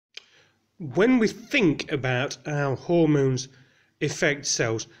When we think about how hormones affect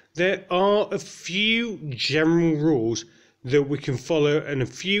cells, there are a few general rules that we can follow and a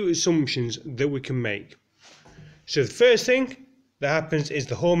few assumptions that we can make. So the first thing that happens is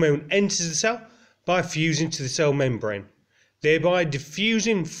the hormone enters the cell by fusing to the cell membrane, thereby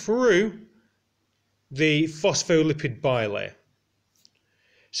diffusing through the phospholipid bilayer.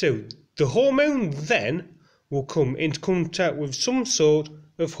 So the hormone then will come into contact with some sort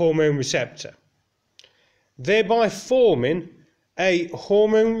of hormone receptor, thereby forming a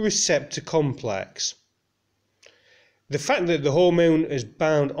hormone receptor complex. The fact that the hormone is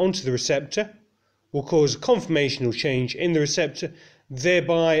bound onto the receptor will cause a conformational change in the receptor,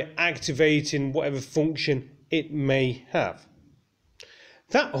 thereby activating whatever function it may have.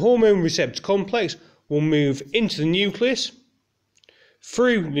 That hormone receptor complex will move into the nucleus,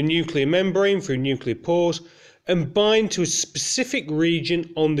 through the nuclear membrane, through nuclear pores, and bind to a specific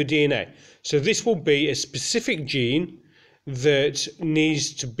region on the DNA. So this will be a specific gene that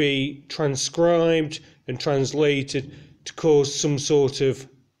needs to be transcribed and translated to cause some sort of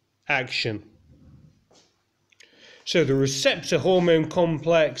action. So the receptor hormone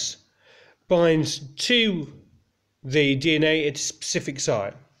complex binds to the DNA at a specific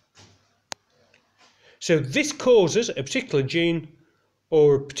site. So this causes a particular gene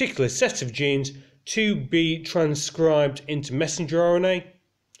or a particular set of genes to be transcribed into messenger RNA.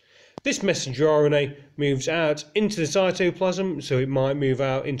 This messenger RNA moves out into the cytoplasm, so it might move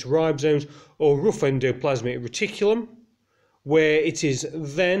out into ribosomes or rough endoplasmic reticulum, where it is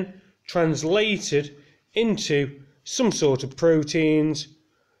then translated into some sort of proteins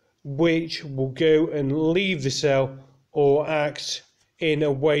which will go and leave the cell or act in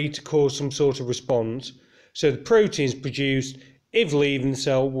a way to cause some sort of response. So the proteins produced, if leaving the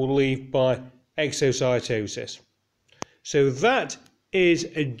cell, will leave by exocytosis. So that is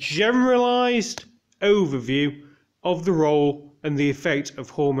a generalized overview of the role and the effect of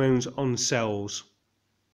hormones on cells.